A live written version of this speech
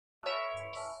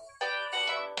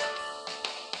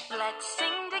Let's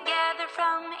sing together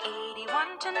from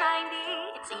 81 to 90.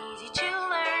 It's easy to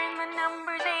learn the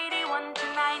numbers 81 to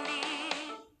 90.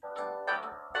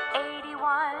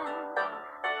 81,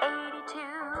 82,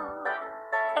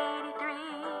 83,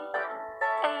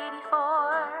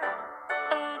 84,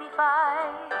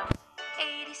 85,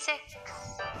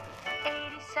 86,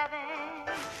 87,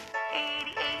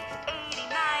 88,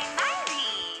 89, 90.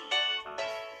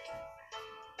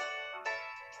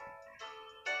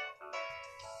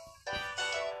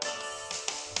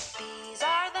 These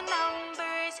are the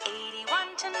numbers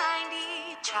 81 to 90.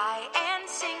 Try and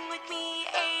sing with me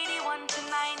 81 to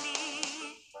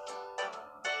 90.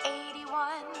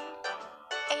 81,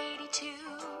 82,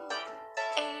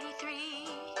 83,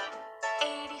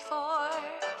 84,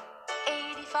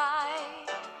 85,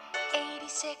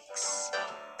 86,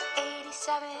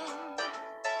 87,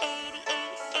 88,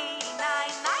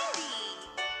 89, 90.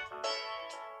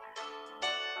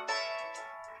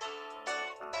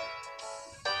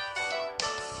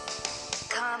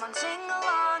 Come on, sing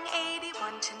along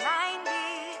 81 to 90.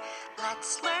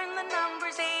 Let's learn the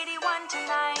numbers 81 to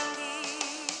 90.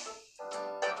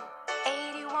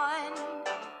 81,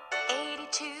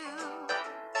 82,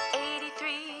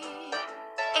 83,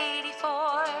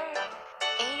 84,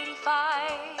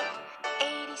 85,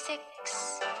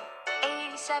 86,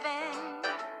 87,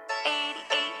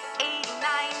 88,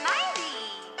 89, 90.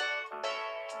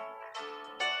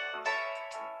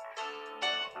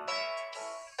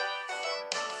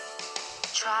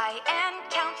 Try and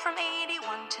count from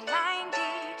 81 to 90.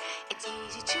 It's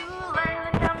easy to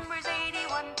learn the numbers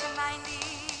 81 to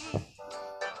 90.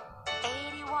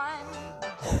 81,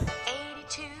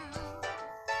 82,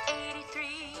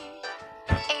 83,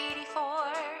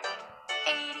 84,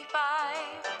 85,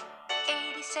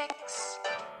 86,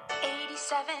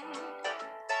 87,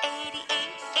 88,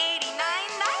 89,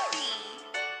 90.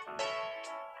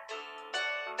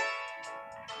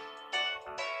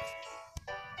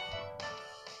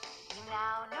 You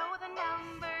now know the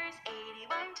numbers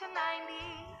 81 to 90.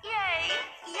 Yay!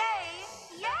 Yay!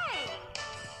 Yay!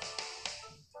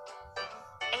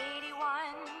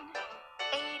 81,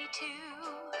 82,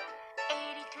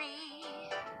 83,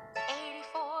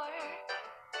 84,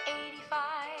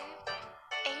 85,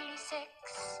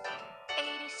 86,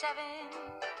 87,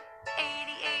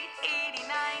 88,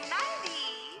 89, 90.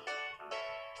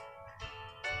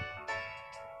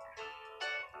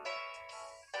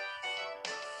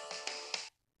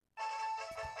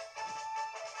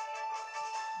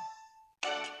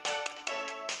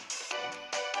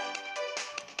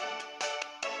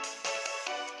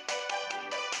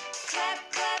 Clap,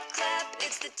 clap, clap,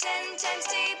 it's the 10 times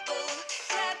table.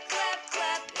 Clap, clap,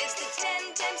 clap, it's the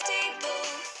 10 times table.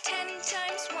 10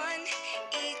 times 1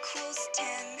 equals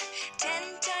 10.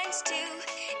 10 times 2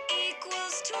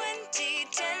 equals 20.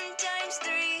 10 times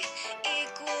 3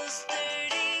 equals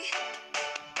 30.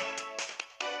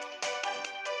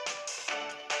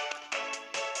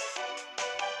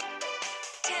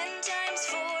 10 times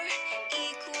 4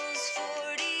 equals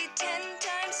 40. 10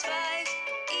 times 5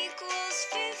 equals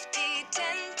 50. 10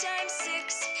 times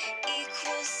 6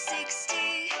 equals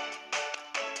 60.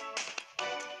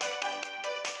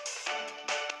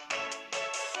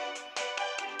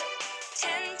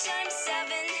 10 times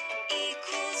 7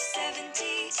 equals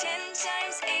 70. 10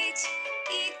 times 8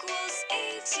 equals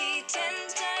 80. 10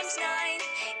 times 9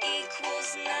 equals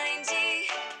 90.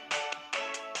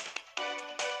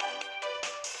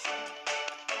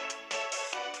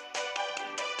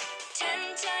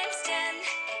 10 times 10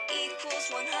 equals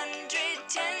 100.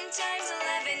 10 times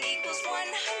 11 equals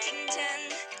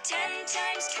 110. 10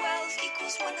 times 12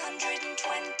 equals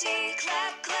 120.